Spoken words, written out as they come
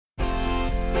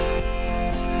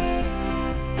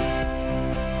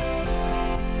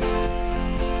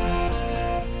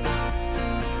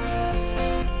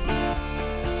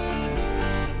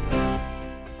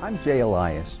J.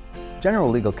 Elias, General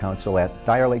Legal Counsel at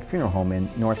Dyer-Lake Funeral Home in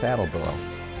North Attleboro.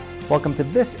 Welcome to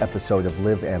this episode of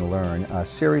Live and Learn, a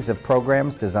series of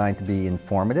programs designed to be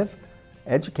informative,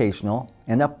 educational,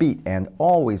 and upbeat, and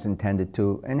always intended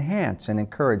to enhance and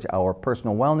encourage our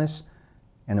personal wellness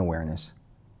and awareness.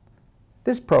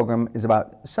 This program is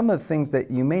about some of the things that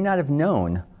you may not have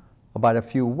known about a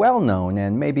few well-known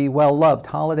and maybe well-loved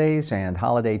holidays and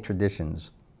holiday traditions.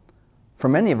 For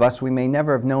many of us, we may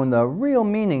never have known the real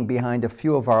meaning behind a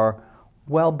few of our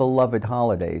well-beloved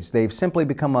holidays. They've simply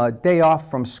become a day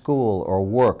off from school or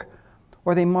work,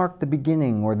 or they mark the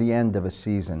beginning or the end of a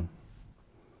season.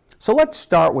 So let's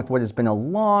start with what has been a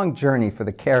long journey for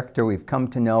the character we've come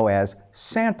to know as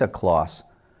Santa Claus,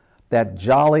 that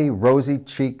jolly,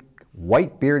 rosy-cheeked,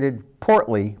 white-bearded,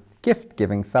 portly,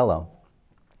 gift-giving fellow.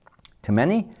 To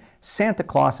many, Santa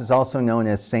Claus is also known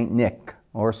as Saint Nick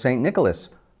or Saint Nicholas,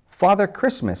 Father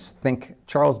Christmas, think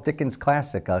Charles Dickens'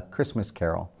 classic, A Christmas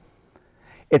Carol.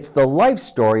 It's the life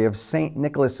story of Saint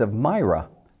Nicholas of Myra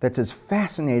that's as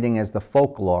fascinating as the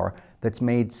folklore that's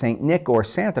made Saint Nick or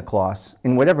Santa Claus,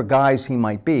 in whatever guise he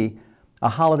might be, a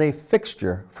holiday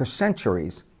fixture for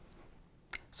centuries.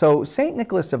 So Saint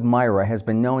Nicholas of Myra has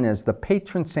been known as the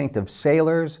patron saint of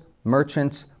sailors,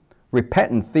 merchants,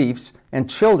 repentant thieves, and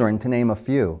children, to name a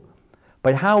few.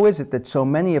 But how is it that so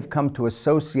many have come to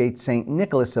associate St.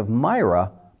 Nicholas of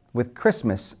Myra with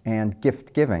Christmas and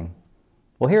gift-giving?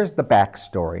 Well, here's the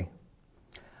backstory.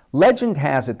 Legend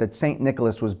has it that St.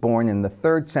 Nicholas was born in the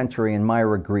 3rd century in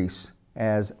Myra, Greece,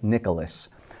 as Nicholas.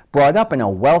 Brought up in a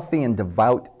wealthy and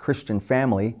devout Christian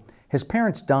family, his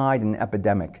parents died in an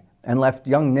epidemic and left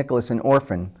young Nicholas an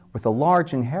orphan with a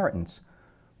large inheritance,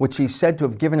 which he's said to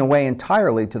have given away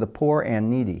entirely to the poor and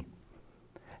needy.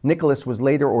 Nicholas was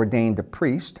later ordained a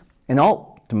priest and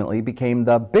ultimately became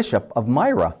the Bishop of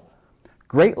Myra,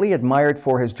 greatly admired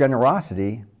for his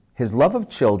generosity, his love of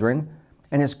children,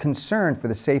 and his concern for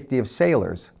the safety of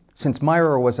sailors, since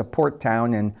Myra was a port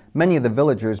town and many of the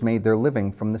villagers made their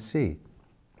living from the sea.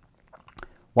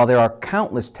 While there are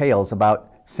countless tales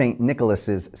about St.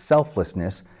 Nicholas's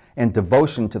selflessness and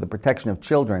devotion to the protection of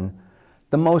children,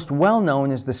 the most well-known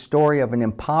is the story of an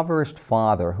impoverished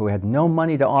father who had no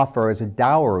money to offer as a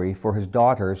dowry for his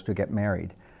daughters to get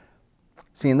married.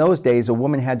 See, in those days, a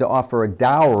woman had to offer a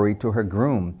dowry to her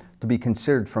groom to be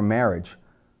considered for marriage.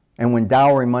 And when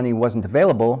dowry money wasn't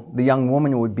available, the young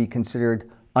woman would be considered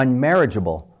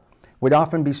unmarriageable, would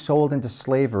often be sold into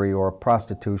slavery or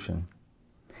prostitution.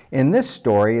 In this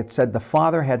story, it said the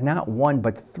father had not one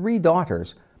but 3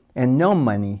 daughters and no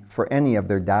money for any of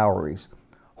their dowries.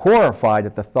 Horrified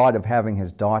at the thought of having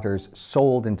his daughters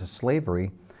sold into slavery,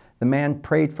 the man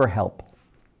prayed for help.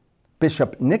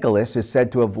 Bishop Nicholas is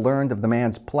said to have learned of the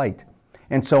man's plight,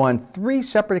 and so on 3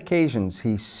 separate occasions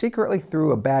he secretly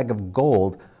threw a bag of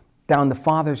gold down the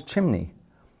father's chimney,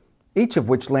 each of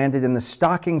which landed in the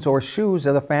stockings or shoes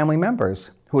of the family members,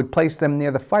 who had placed them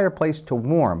near the fireplace to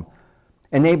warm,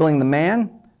 enabling the man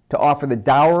to offer the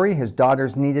dowry his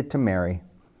daughters needed to marry.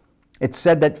 It's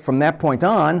said that from that point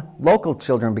on, local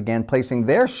children began placing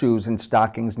their shoes and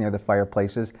stockings near the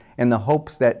fireplaces in the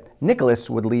hopes that Nicholas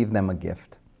would leave them a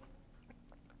gift.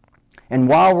 And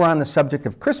while we're on the subject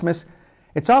of Christmas,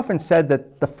 it's often said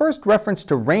that the first reference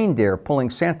to reindeer pulling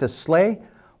Santa's sleigh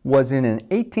was in an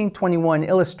 1821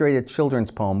 illustrated children's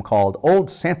poem called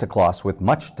Old Santa Claus with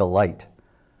Much Delight.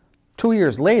 2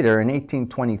 years later, in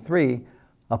 1823,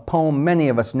 a poem many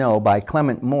of us know by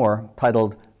Clement Moore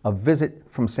titled A Visit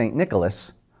from St.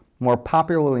 Nicholas, more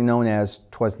popularly known as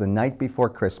 'Twas the Night Before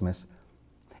Christmas.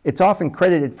 It's often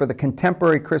credited for the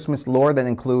contemporary Christmas lore that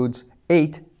includes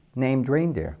 8 named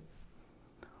reindeer.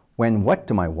 When what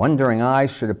to my wondering eyes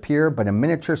should appear but a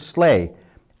miniature sleigh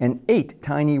and 8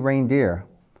 tiny reindeer,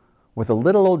 with a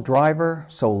little old driver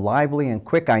so lively and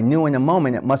quick I knew in a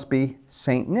moment it must be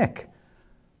St. Nick.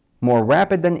 More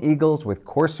rapid than eagles with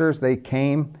coursers they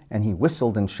came, and he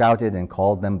whistled and shouted and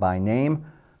called them by name.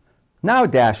 Now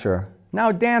Dasher,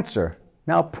 now Dancer,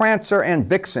 now Prancer and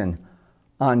Vixen,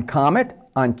 on Comet,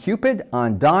 on Cupid,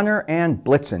 on Donner and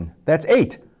Blitzen. That's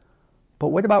 8. But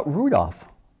what about Rudolph,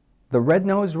 the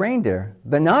red-nosed reindeer,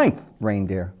 the 9th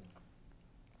reindeer?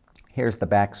 Here's the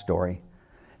backstory.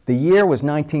 The year was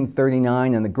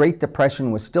 1939 and the Great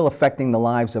Depression was still affecting the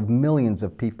lives of millions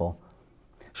of people.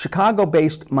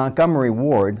 Chicago-based Montgomery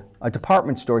Ward, a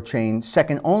department store chain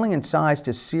second only in size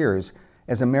to Sears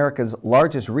as America's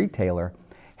largest retailer,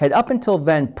 had up until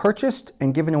then purchased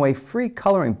and given away free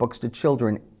coloring books to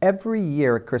children every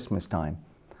year at Christmas time.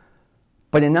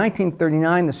 But in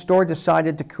 1939, the store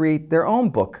decided to create their own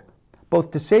book,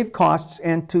 both to save costs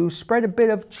and to spread a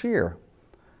bit of cheer.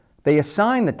 They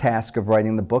assigned the task of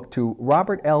writing the book to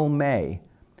Robert L. May,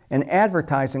 an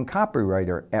advertising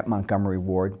copywriter at Montgomery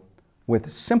Ward,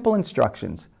 with simple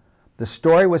instructions. The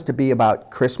story was to be about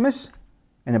Christmas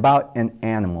and about an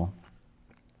animal.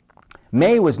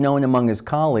 May was known among his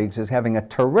colleagues as having a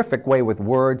terrific way with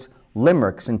words,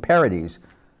 limericks, and parodies.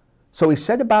 So he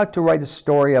set about to write a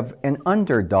story of an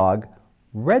underdog,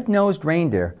 red-nosed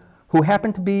reindeer, who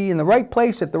happened to be in the right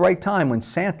place at the right time when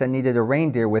Santa needed a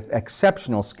reindeer with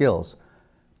exceptional skills.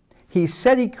 He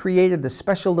said he created the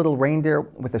special little reindeer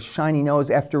with a shiny nose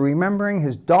after remembering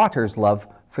his daughter's love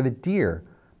for the deer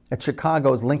at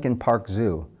Chicago's Lincoln Park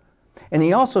Zoo. And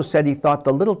he also said he thought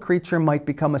the little creature might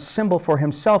become a symbol for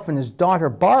himself and his daughter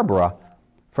Barbara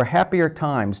for happier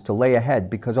times to lay ahead,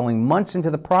 because only months into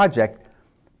the project,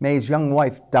 May's young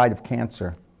wife died of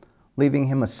cancer, leaving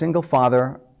him a single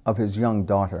father of his young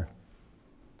daughter.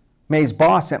 May's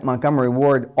boss at Montgomery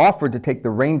Ward offered to take the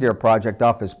reindeer project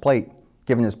off his plate,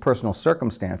 given his personal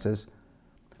circumstances,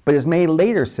 but as May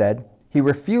later said, he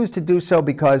refused to do so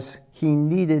because he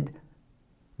needed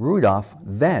Rudolph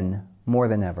then more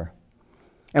than ever.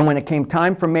 And when it came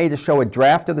time for May to show a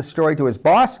draft of the story to his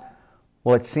boss,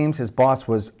 well, it seems his boss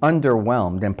was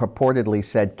underwhelmed and purportedly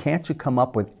said, "Can't you come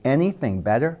up with anything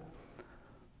better?"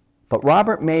 But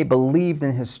Robert May believed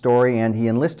in his story, and he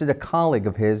enlisted a colleague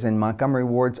of his in Montgomery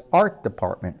Ward's art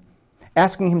department,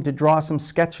 asking him to draw some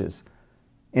sketches.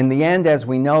 In the end, as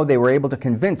we know, they were able to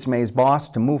convince May's boss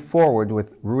to move forward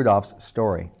with Rudolph's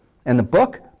story. And the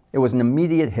book, it was an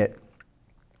immediate hit.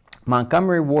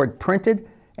 Montgomery Ward printed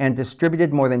and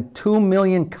distributed more than 2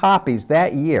 million copies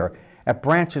that year at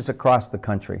branches across the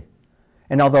country.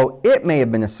 And although it may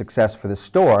have been a success for the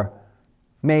store,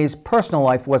 May's personal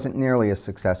life wasn't nearly as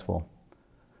successful.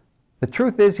 The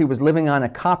truth is, he was living on a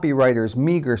copywriter's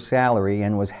meager salary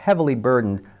and was heavily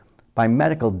burdened by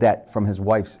medical debt from his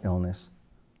wife's illness.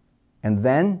 And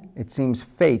then, it seems,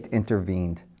 fate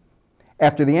intervened.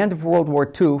 After the end of World War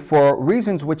II, for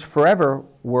reasons which forever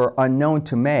were unknown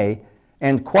to May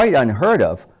and quite unheard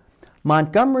of,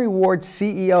 Montgomery Ward's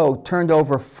CEO turned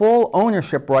over full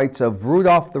ownership rights of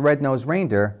Rudolph the Red-Nosed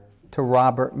Reindeer to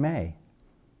Robert May.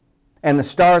 And the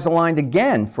stars aligned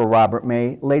again for Robert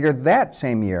May later that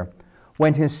same year,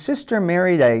 when his sister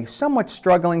married a somewhat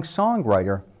struggling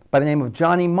songwriter by the name of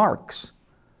Johnny Marks.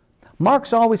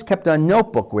 Marks always kept a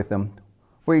notebook with him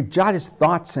where he jotted his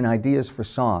thoughts and ideas for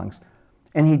songs,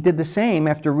 and he did the same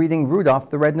after reading Rudolph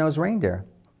the Red-Nosed Reindeer.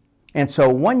 And so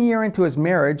 1 year into his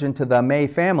marriage into the May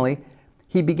family,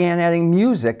 he began adding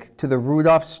music to the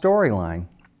Rudolph storyline.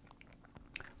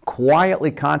 Quietly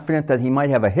confident that he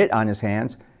might have a hit on his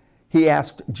hands, he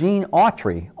asked Gene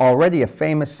Autry, already a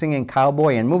famous singing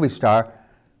cowboy and movie star,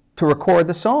 to record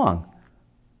the song.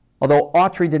 Although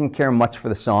Autry didn't care much for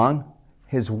the song,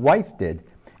 his wife did,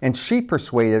 and she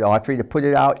persuaded Autry to put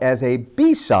it out as a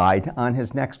B-side on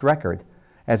his next record.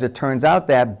 As it turns out,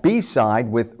 that B-side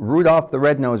with Rudolph the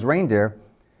Red-Nosed Reindeer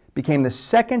became the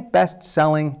second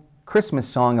best-selling Christmas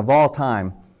song of all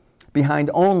time,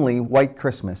 behind only White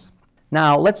Christmas.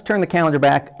 Now, let's turn the calendar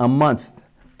back a month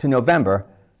to November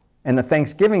and the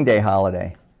Thanksgiving Day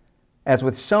holiday. As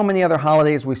with so many other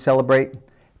holidays we celebrate,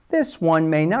 this one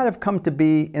may not have come to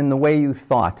be in the way you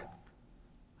thought.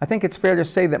 I think it's fair to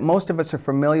say that most of us are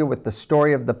familiar with the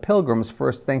story of the Pilgrims'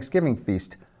 first Thanksgiving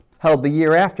feast, held the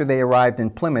year after they arrived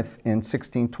in Plymouth in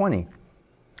 1620.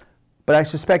 But I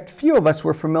suspect few of us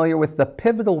were familiar with the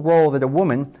pivotal role that a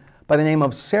woman by the name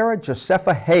of Sarah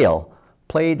Josepha Hale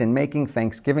played in making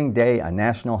Thanksgiving Day a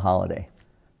national holiday.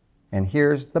 And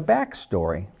here's the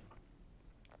backstory.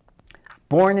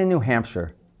 Born in New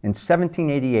Hampshire in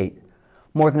 1788,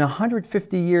 more than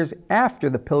 150 years after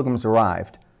the Pilgrims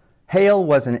arrived, Hale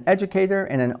was an educator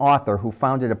and an author who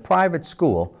founded a private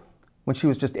school when she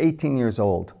was just 18 years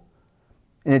old.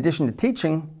 In addition to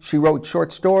teaching, she wrote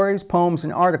short stories, poems,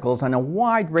 and articles on a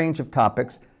wide range of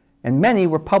topics, and many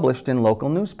were published in local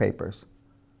newspapers.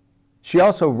 She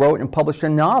also wrote and published a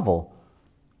novel,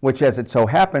 which, as it so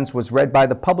happens, was read by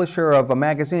the publisher of a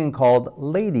magazine called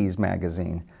Ladies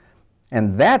Magazine.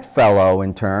 And that fellow,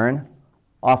 in turn,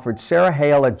 offered Sarah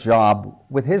Hale a job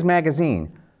with his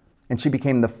magazine, and she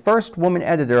became the first woman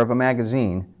editor of a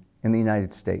magazine in the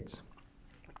United States.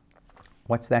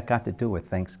 What's that got to do with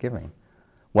Thanksgiving?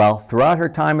 Well, throughout her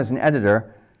time as an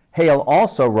editor, Hale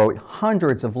also wrote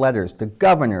hundreds of letters to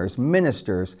governors,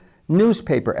 ministers,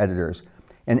 newspaper editors,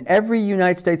 and every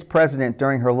United States president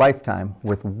during her lifetime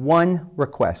with one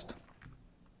request: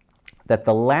 that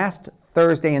the last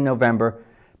Thursday in November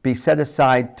be set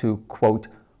aside to, quote,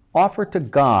 offer to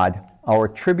God our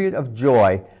tribute of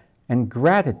joy and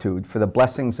gratitude for the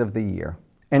blessings of the year,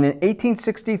 And in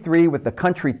 1863, with the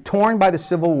country torn by the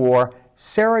Civil War,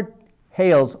 Sarah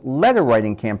Hale's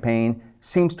letter-writing campaign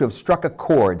seems to have struck a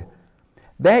chord.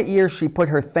 That year, she put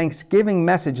her Thanksgiving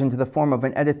message into the form of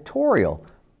an editorial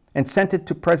and sent it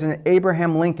to President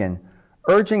Abraham Lincoln,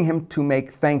 urging him to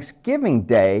make Thanksgiving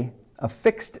Day a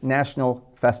fixed national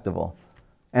festival.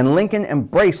 And Lincoln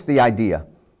embraced the idea.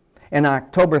 On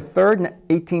October 3rd,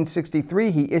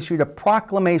 1863, he issued a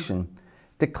proclamation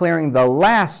declaring the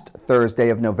last Thursday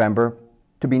of November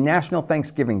to be National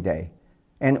Thanksgiving Day,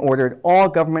 and ordered all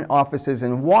government offices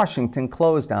in Washington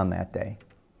closed on that day.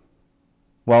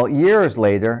 Well, years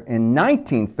later, in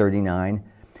 1939,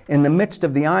 in the midst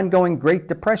of the ongoing Great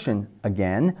Depression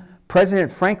again,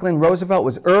 President Franklin Roosevelt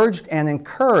was urged and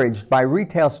encouraged by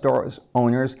retail store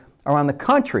owners around the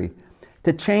country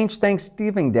to change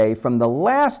Thanksgiving Day from the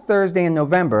last Thursday in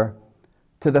November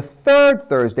to the third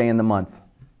Thursday in the month.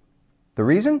 The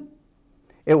reason?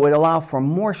 It would allow for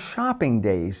more shopping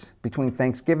days between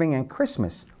Thanksgiving and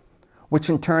Christmas, which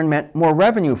in turn meant more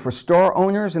revenue for store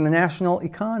owners and the national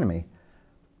economy.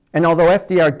 And although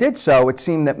FDR did so, it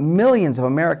seemed that millions of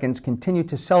Americans continued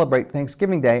to celebrate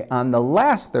Thanksgiving Day on the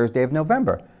last Thursday of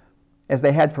November, as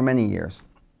they had for many years.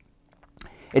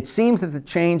 It seems that the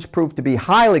change proved to be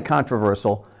highly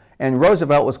controversial, and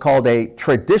Roosevelt was called a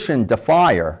tradition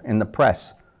defier in the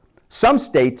press. Some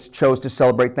states chose to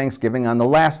celebrate Thanksgiving on the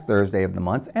last Thursday of the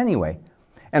month anyway,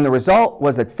 and the result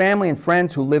was that family and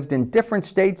friends who lived in different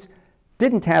states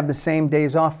didn't have the same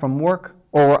days off from work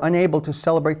or were unable to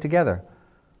celebrate together.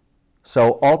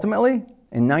 So ultimately,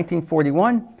 in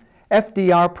 1941,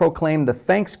 FDR proclaimed the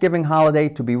Thanksgiving holiday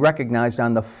to be recognized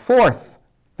on the fourth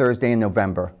Thursday in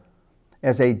November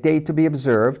as a day to be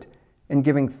observed in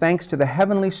giving thanks to the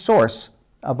heavenly source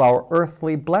of our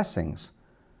earthly blessings.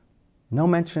 No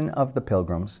mention of the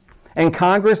Pilgrims. And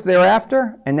Congress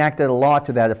thereafter enacted a law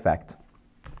to that effect.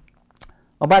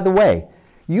 Oh, by the way,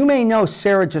 you may know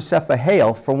Sarah Josepha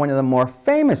Hale for one of the more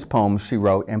famous poems she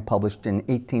wrote and published in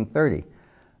 1830.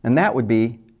 And that would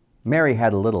be Mary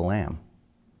Had a Little Lamb.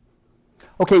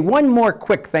 Okay, one more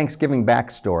quick Thanksgiving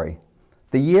backstory.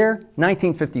 The year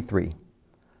 1953.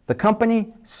 The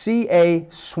company C.A.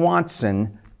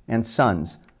 Swanson and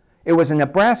Sons. It was a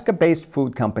Nebraska-based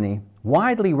food company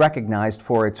widely recognized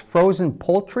for its frozen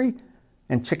poultry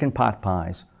and chicken pot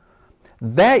pies.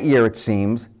 That year, it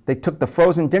seems, they took the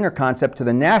frozen dinner concept to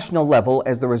the national level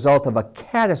as the result of a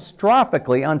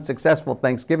catastrophically unsuccessful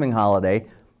Thanksgiving holiday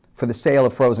for the sale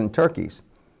of frozen turkeys.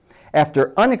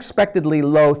 After unexpectedly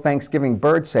low Thanksgiving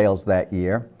bird sales that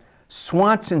year,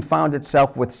 Swanson found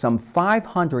itself with some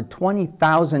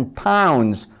 520,000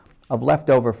 pounds of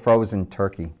leftover frozen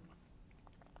turkey.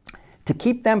 To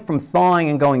keep them from thawing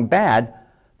and going bad,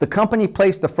 the company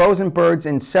placed the frozen birds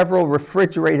in several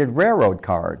refrigerated railroad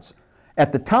cars.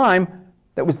 At the time,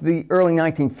 that was the early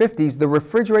 1950s, the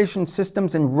refrigeration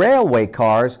systems in railway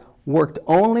cars worked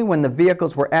only when the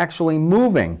vehicles were actually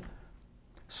moving.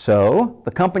 So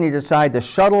the company decided to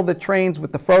shuttle the trains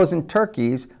with the frozen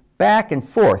turkeys back and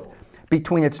forth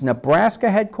between its Nebraska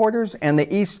headquarters and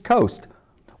the East Coast,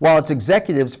 while its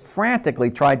executives frantically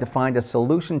tried to find a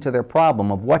solution to their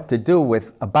problem of what to do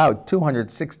with about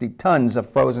 260 tons of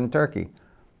frozen turkey.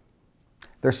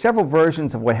 There are several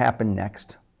versions of what happened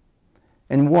next.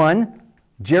 In one,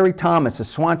 Jerry Thomas, a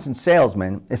Swanson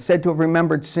salesman, is said to have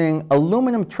remembered seeing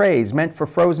aluminum trays meant for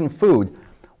frozen food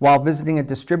while visiting a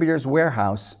distributor's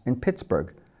warehouse in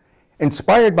Pittsburgh.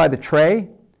 Inspired by the tray,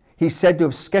 he's said to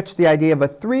have sketched the idea of a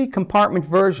 3-compartment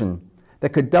version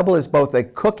that could double as both a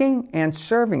cooking and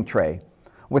serving tray,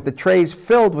 with the trays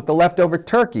filled with the leftover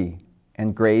turkey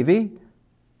and gravy,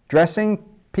 dressing,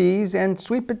 peas, and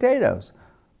sweet potatoes.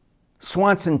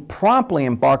 Swanson promptly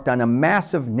embarked on a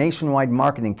massive nationwide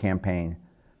marketing campaign.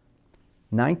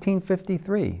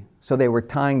 1953, so they were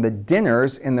tying the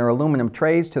dinners in their aluminum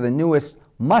trays to the newest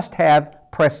must-have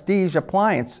prestige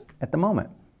appliance at the moment,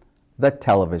 the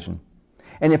television.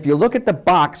 And if you look at the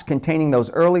box containing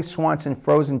those early Swanson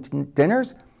frozen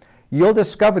dinners, you'll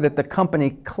discover that the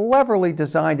company cleverly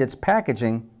designed its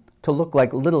packaging to look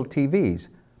like little TVs,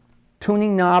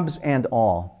 tuning knobs and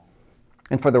all.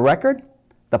 And for the record,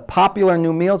 the popular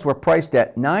new meals were priced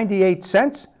at 98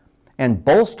 cents and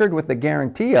bolstered with the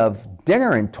guarantee of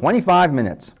dinner in 25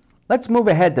 minutes. Let's move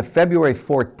ahead to February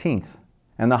 14th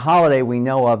and the holiday we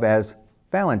know of as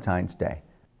Valentine's Day.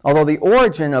 Although the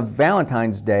origin of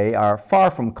Valentine's Day are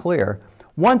far from clear,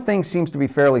 one thing seems to be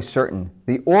fairly certain.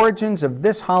 The origins of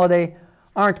this holiday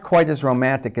aren't quite as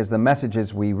romantic as the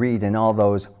messages we read in all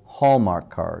those Hallmark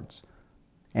cards.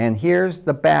 And here's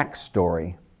the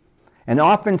backstory. An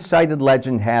often cited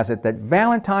legend has it that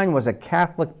Valentine was a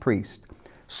Catholic priest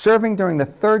serving during the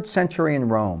 3rd century in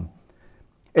Rome.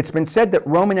 It's been said that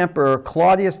Roman Emperor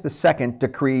Claudius II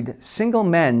decreed single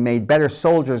men made better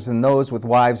soldiers than those with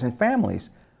wives and families.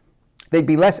 They'd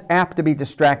be less apt to be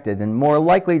distracted and more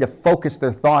likely to focus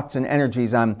their thoughts and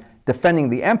energies on defending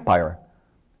the empire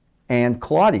and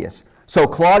Claudius. So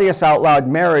Claudius outlawed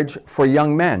marriage for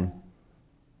young men.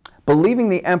 Believing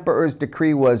the emperor's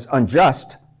decree was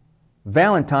unjust,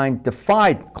 Valentine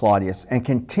defied Claudius and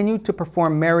continued to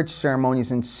perform marriage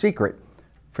ceremonies in secret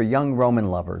for young Roman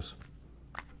lovers.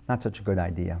 Not such a good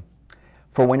idea.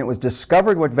 For when it was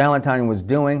discovered what Valentine was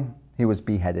doing, he was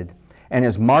beheaded, and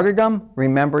his martyrdom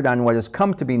remembered on what has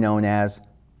come to be known as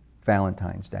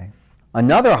Valentine's Day.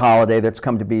 Another holiday that's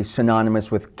come to be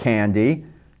synonymous with candy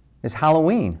is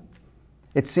Halloween.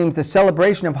 It seems the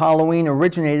celebration of Halloween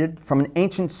originated from an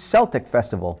ancient Celtic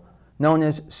festival known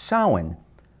as Samhain,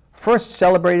 first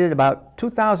celebrated about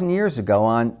 2,000 years ago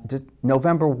on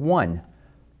November 1.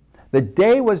 The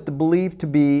day was believed to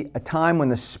be a time when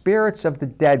the spirits of the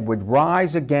dead would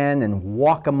rise again and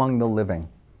walk among the living.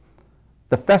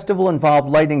 The festival involved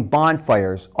lighting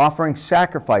bonfires, offering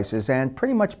sacrifices, and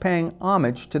pretty much paying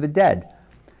homage to the dead.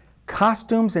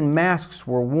 Costumes and masks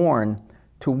were worn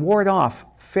to ward off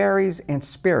fairies and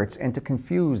spirits and to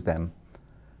confuse them.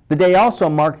 The day also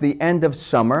marked the end of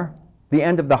summer, the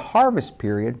end of the harvest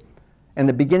period, and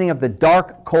the beginning of the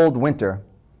dark, cold winter,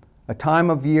 a time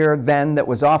of year then that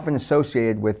was often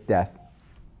associated with death.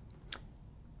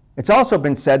 It's also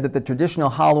been said that the traditional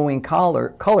Halloween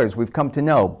colors we've come to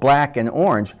know, black and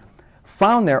orange,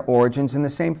 found their origins in the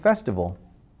same festival.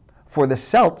 For the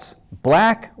Celts,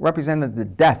 black represented the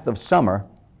death of summer,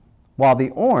 while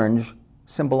the orange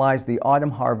symbolized the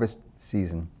autumn harvest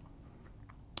season.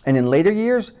 And in later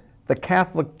years, the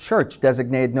Catholic Church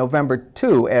designated November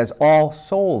 2 as All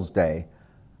Souls' Day,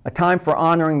 a time for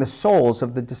honoring the souls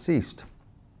of the deceased.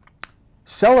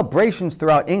 Celebrations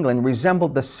throughout England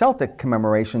resembled the Celtic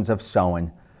commemorations of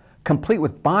Samhain, complete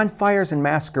with bonfires and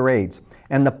masquerades,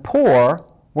 and the poor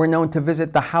were known to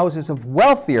visit the houses of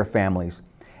wealthier families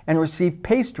and receive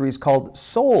pastries called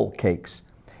soul cakes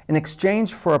in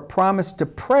exchange for a promise to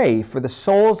pray for the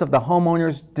souls of the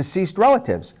homeowner's deceased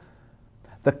relatives.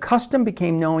 The custom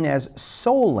became known as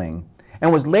souling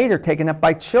and was later taken up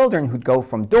by children who'd go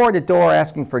from door to door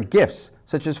asking for gifts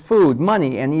such as food,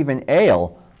 money, and even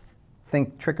ale.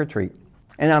 Think trick or treat.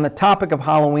 And on the topic of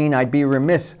Halloween, I'd be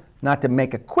remiss not to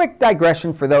make a quick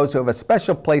digression for those who have a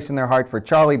special place in their heart for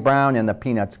Charlie Brown and the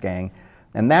Peanuts gang,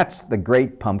 and that's the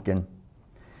Great Pumpkin.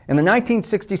 In the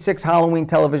 1966 Halloween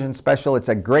television special, It's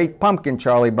a Great Pumpkin,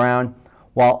 Charlie Brown,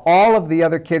 while all of the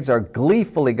other kids are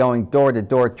gleefully going door to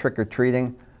door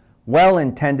trick-or-treating,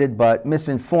 well-intended but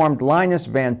misinformed Linus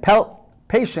Van Pelt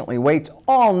patiently waits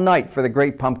all night for the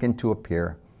Great Pumpkin to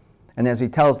appear. And as he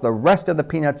tells the rest of the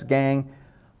Peanuts gang,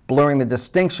 blurring the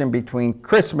distinction between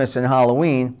Christmas and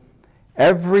Halloween,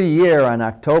 every year on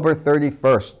October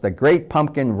 31st, the Great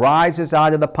Pumpkin rises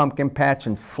out of the pumpkin patch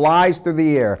and flies through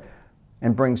the air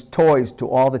and brings toys to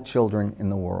all the children in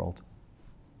the world.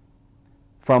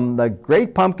 From the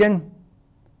Great Pumpkin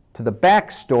to the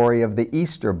backstory of the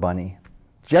Easter Bunny.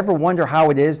 Did you ever wonder how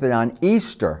it is that on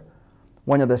Easter,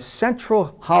 one of the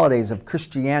central holidays of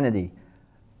Christianity,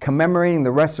 commemorating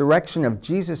the resurrection of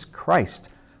Jesus Christ,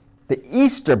 the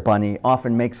Easter Bunny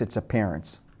often makes its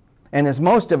appearance? And as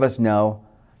most of us know,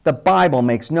 the Bible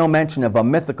makes no mention of a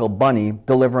mythical bunny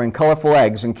delivering colorful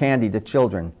eggs and candy to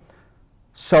children.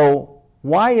 So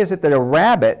why is it that a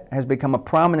rabbit has become a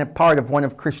prominent part of one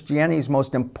of Christianity's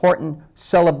most important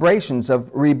celebrations of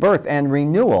rebirth and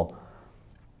renewal?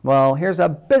 Well, here's a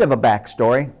bit of a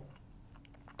backstory.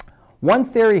 One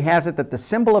theory has it that the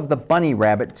symbol of the bunny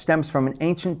rabbit stems from an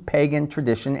ancient pagan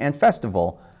tradition and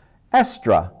festival,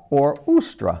 Estra or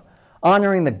Ustra,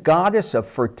 honoring the goddess of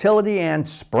fertility and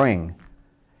spring.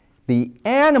 The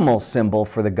animal symbol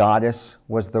for the goddess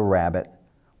was the rabbit,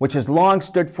 which has long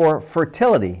stood for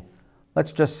fertility.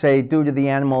 Let's just say due to the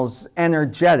animal's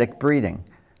energetic breeding.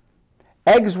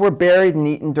 Eggs were buried and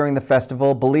eaten during the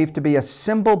festival, believed to be a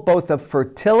symbol both of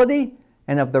fertility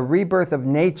and of the rebirth of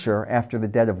nature after the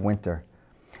dead of winter.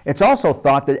 It's also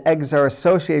thought that eggs are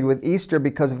associated with Easter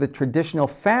because of the traditional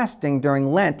fasting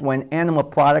during Lent when animal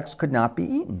products could not be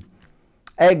eaten.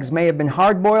 Eggs may have been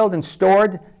hard-boiled and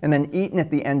stored and then eaten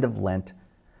at the end of Lent.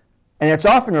 And it's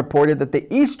often reported that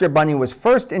the Easter Bunny was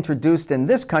first introduced in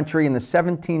this country in the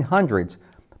 1700s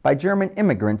by German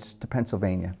immigrants to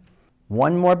Pennsylvania.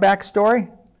 One more backstory.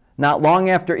 Not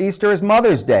long after Easter is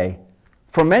Mother's Day.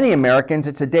 For many Americans,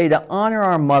 it's a day to honor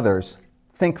our mothers.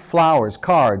 Think flowers,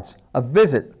 cards, a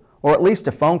visit, or at least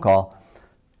a phone call.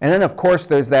 And then, of course,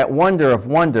 there's that wonder of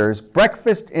wonders,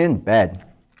 breakfast in bed.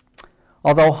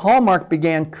 Although Hallmark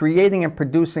began creating and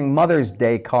producing Mother's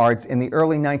Day cards in the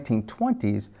early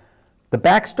 1920s, the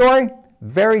backstory,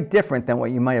 very different than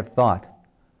what you might have thought.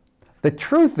 The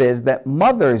truth is that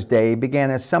Mother's Day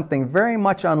began as something very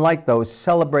much unlike those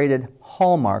celebrated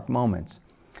Hallmark moments.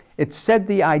 It's said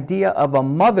the idea of a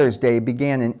Mother's Day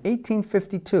began in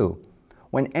 1852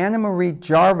 when Anna Marie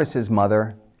Jarvis's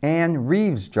mother, Anne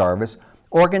Reeves Jarvis,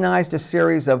 organized a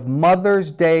series of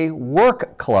Mother's Day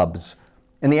work clubs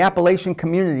in the Appalachian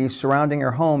communities surrounding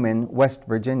her home in West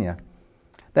Virginia.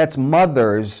 That's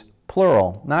mothers,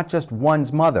 plural, not just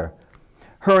one's mother.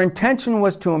 Her intention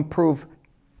was to improve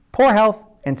poor health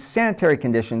and sanitary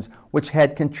conditions, which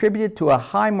had contributed to a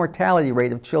high mortality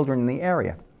rate of children in the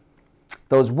area.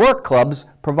 Those work clubs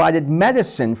provided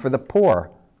medicine for the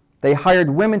poor. They hired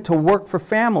women to work for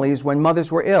families when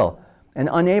mothers were ill and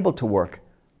unable to work,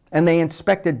 and they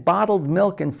inspected bottled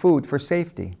milk and food for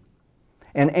safety.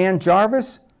 And Anne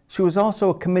Jarvis, she was also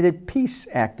a committed peace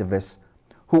activist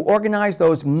who organized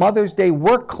those Mother's Day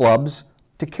work clubs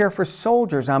to care for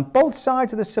soldiers on both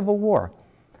sides of the Civil War.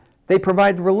 They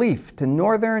provided relief to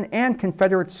Northern and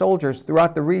Confederate soldiers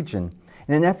throughout the region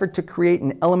in an effort to create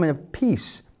an element of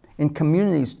peace in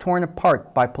communities torn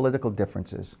apart by political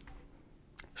differences.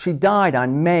 She died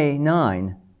on May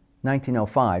 9,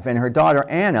 1905, and her daughter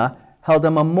Anna held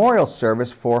a memorial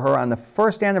service for her on the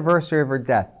first anniversary of her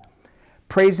death,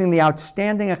 praising the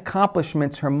outstanding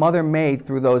accomplishments her mother made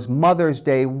through those Mother's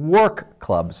Day work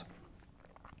clubs.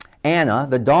 Anna,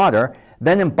 the daughter,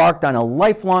 then embarked on a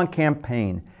lifelong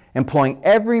campaign, employing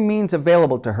every means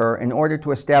available to her in order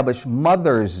to establish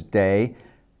Mother's Day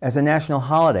as a national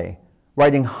holiday,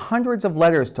 writing hundreds of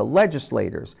letters to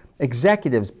legislators,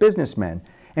 executives, businessmen,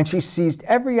 and she seized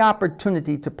every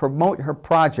opportunity to promote her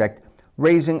project,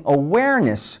 raising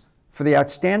awareness for the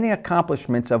outstanding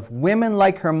accomplishments of women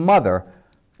like her mother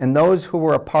and those who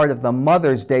were a part of the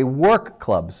Mother's Day work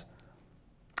clubs.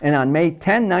 And on May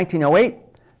 10, 1908,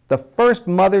 the first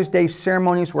Mother's Day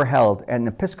ceremonies were held at an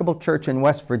Episcopal church in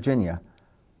West Virginia,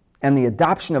 and the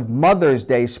adoption of Mother's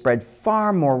Day spread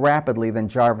far more rapidly than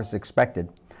Jarvis expected.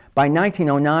 By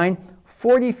 1909,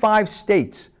 45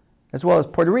 states, as well as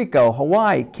Puerto Rico,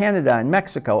 Hawaii, Canada, and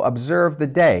Mexico, observed the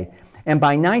day. And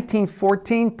by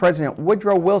 1914, President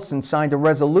Woodrow Wilson signed a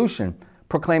resolution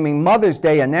proclaiming Mother's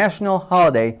Day a national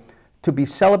holiday to be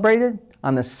celebrated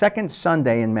on the second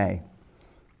Sunday in May.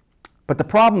 But the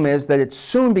problem is that it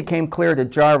soon became clear to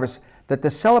Jarvis that the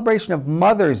celebration of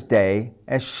Mother's Day,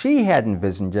 as she had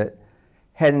envisioned it,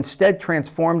 had instead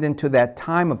transformed into that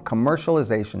time of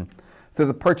commercialization through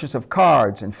the purchase of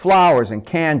cards and flowers and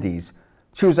candies.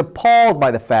 She was appalled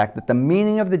by the fact that the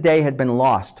meaning of the day had been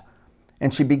lost,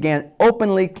 and she began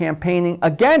openly campaigning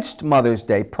against Mother's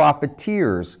Day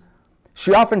profiteers.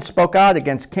 She often spoke out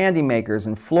against candy makers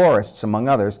and florists, among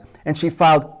others, and she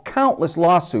filed countless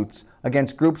lawsuits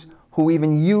against groups who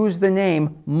even used the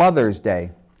name Mother's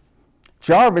Day.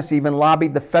 Jarvis even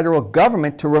lobbied the federal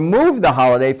government to remove the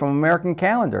holiday from American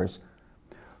calendars.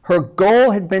 Her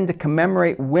goal had been to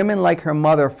commemorate women like her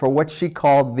mother for what she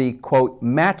called the, quote,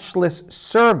 matchless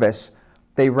service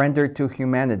they rendered to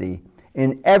humanity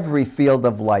in every field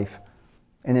of life.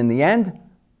 And in the end,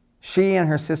 she and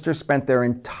her sister spent their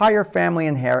entire family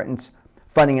inheritance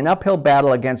fighting an uphill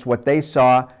battle against what they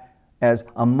saw as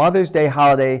a Mother's Day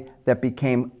holiday that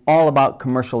became all about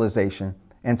commercialization.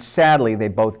 And sadly, they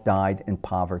both died in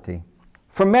poverty.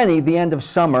 For many, the end of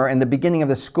summer and the beginning of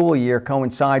the school year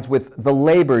coincides with the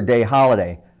Labor Day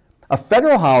holiday, a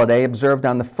federal holiday observed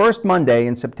on the first Monday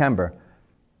in September.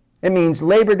 It means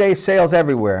Labor Day sales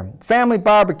everywhere, family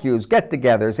barbecues,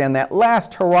 get-togethers, and that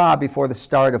last hurrah before the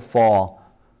start of fall.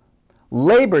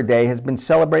 Labor Day has been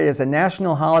celebrated as a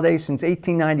national holiday since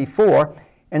 1894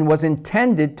 and was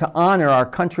intended to honor our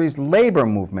country's labor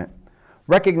movement,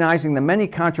 recognizing the many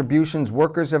contributions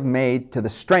workers have made to the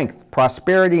strength,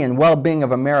 prosperity, and well-being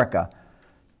of America.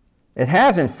 It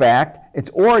has, in fact, its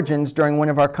origins during one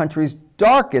of our country's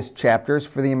darkest chapters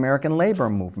for the American labor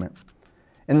movement.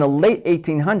 In the late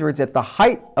 1800s, at the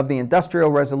height of the Industrial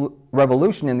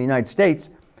Revolution in the United States,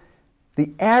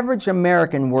 the average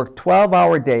American worked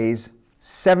 12-hour days,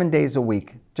 7 days a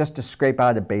week, just to scrape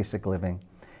out a basic living.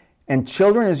 And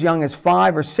children as young as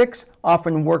 5 or 6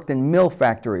 often worked in mill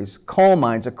factories, coal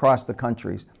mines across the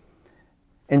countries.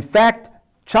 In fact,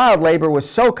 child labor was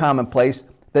so commonplace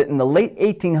that in the late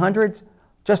 1800s,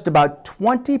 just about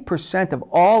 20% of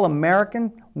all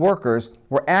American workers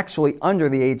were actually under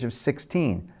the age of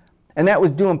 16. And that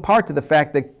was due in part to the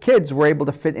fact that kids were able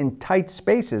to fit in tight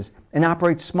spaces and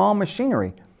operate small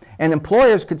machinery. And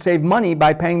employers could save money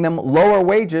by paying them lower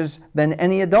wages than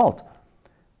any adult.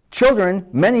 Children,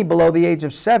 many below the age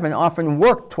of 7, often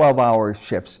worked 12-hour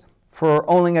shifts for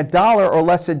only $1 or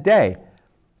less a day,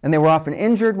 and they were often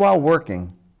injured while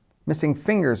working, missing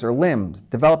fingers or limbs,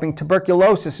 developing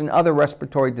tuberculosis and other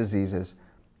respiratory diseases,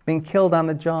 being killed on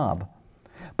the job.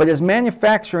 But as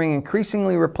manufacturing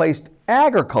increasingly replaced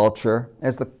agriculture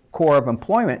as the core of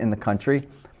employment in the country,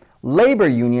 labor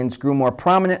unions grew more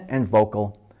prominent and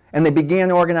vocal, and they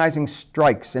began organizing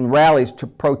strikes and rallies to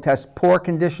protest poor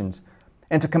conditions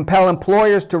and to compel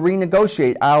employers to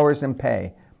renegotiate hours and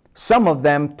pay. Some of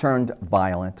them turned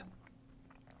violent.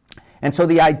 And so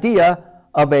the idea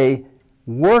of a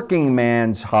working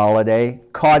man's holiday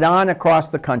caught on across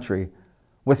the country,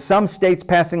 with some states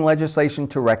passing legislation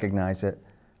to recognize it.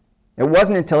 It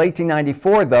wasn't until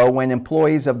 1894, though, when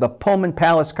employees of the Pullman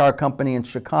Palace Car Company in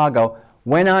Chicago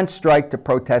went on strike to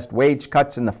protest wage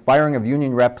cuts and the firing of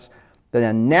union reps, that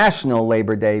a national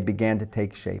Labor Day began to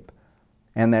take shape.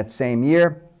 And that same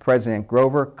year, President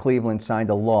Grover Cleveland signed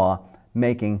a law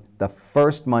making the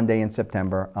first Monday in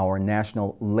September our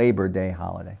National Labor Day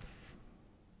holiday.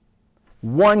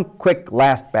 One quick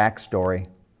last backstory.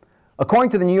 According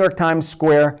to the New York Times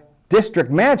Square District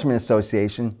Management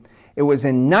Association, it was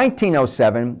in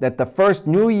 1907 that the first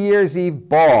New Year's Eve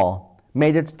ball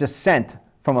made its descent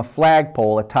from a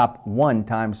flagpole atop 1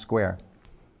 Times Square.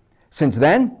 Since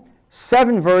then,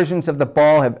 7 versions of the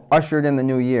ball have ushered in the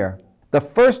new year. The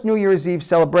first New Year's Eve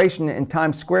celebration in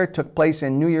Times Square took place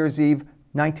in New Year's Eve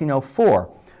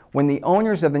 1904, when the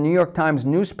owners of the New York Times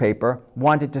newspaper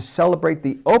wanted to celebrate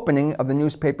the opening of the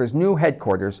newspaper's new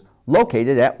headquarters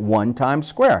located at 1 Times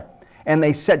Square, and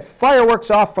they set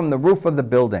fireworks off from the roof of the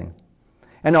building.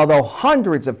 And although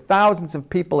hundreds of thousands of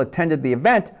people attended the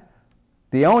event,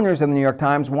 the owners of the New York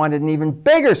Times wanted an even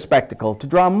bigger spectacle to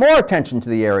draw more attention to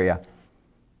the area.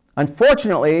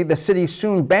 Unfortunately, the city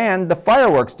soon banned the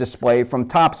fireworks display from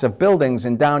tops of buildings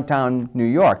in downtown New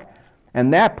York,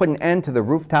 and that put an end to the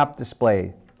rooftop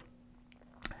display.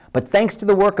 But thanks to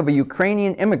the work of a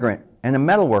Ukrainian immigrant and a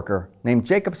metalworker named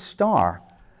Jacob Starr,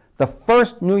 the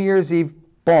first New Year's Eve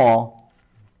ball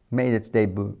made its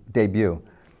debut.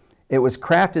 It was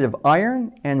crafted of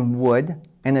iron and wood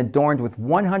and adorned with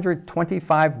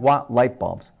 125-watt light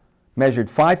bulbs, measured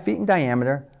 5 feet in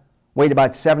diameter, weighed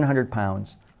about 700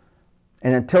 pounds.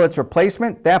 And until its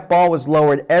replacement, that ball was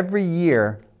lowered every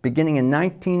year beginning in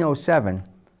 1907,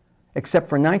 except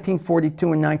for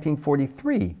 1942 and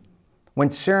 1943, when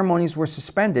ceremonies were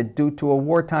suspended due to a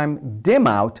wartime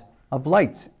dim-out of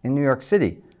lights in New York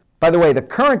City. By the way, the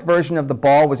current version of the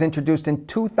ball was introduced in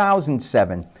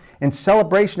 2007 in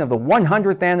celebration of the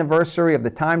 100th anniversary of the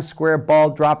Times Square ball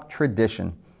drop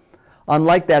tradition.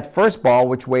 Unlike that first ball,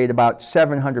 which weighed about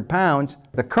 700 pounds,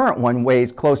 the current one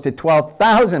weighs close to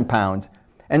 12,000 pounds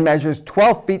and measures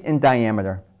 12 feet in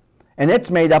diameter. And it's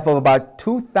made up of about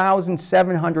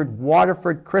 2,700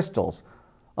 Waterford crystals,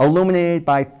 illuminated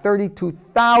by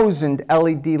 32,000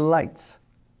 LED lights.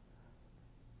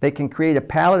 They can create a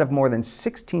palette of more than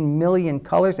 16 million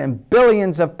colors and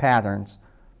billions of patterns.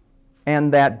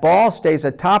 And that ball stays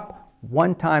atop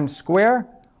 1 Times Square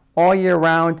all year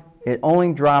round. It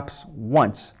only drops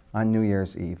once on New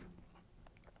Year's Eve.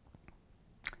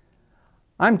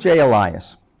 I'm Jay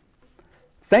Elias.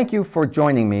 Thank you for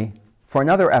joining me for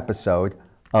another episode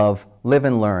of Live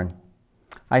and Learn.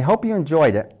 I hope you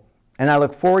enjoyed it, and I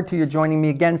look forward to you joining me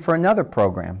again for another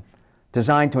program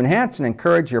designed to enhance and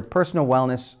encourage your personal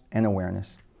wellness and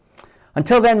awareness.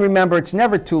 Until then, remember, it's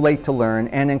never too late to learn,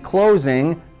 and in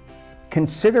closing,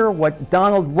 consider what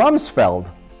Donald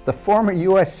Rumsfeld, the former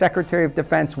U.S. Secretary of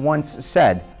Defense, once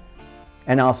said,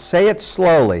 and I'll say it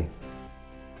slowly: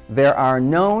 there are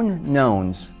known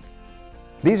knowns.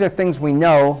 These are things we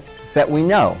know that we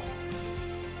know.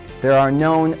 There are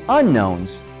known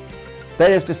unknowns.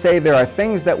 That is to say, there are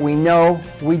things that we know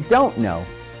we don't know.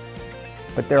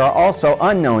 But there are also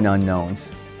unknown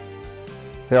unknowns.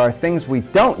 There are things we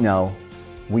don't know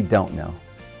we don't know.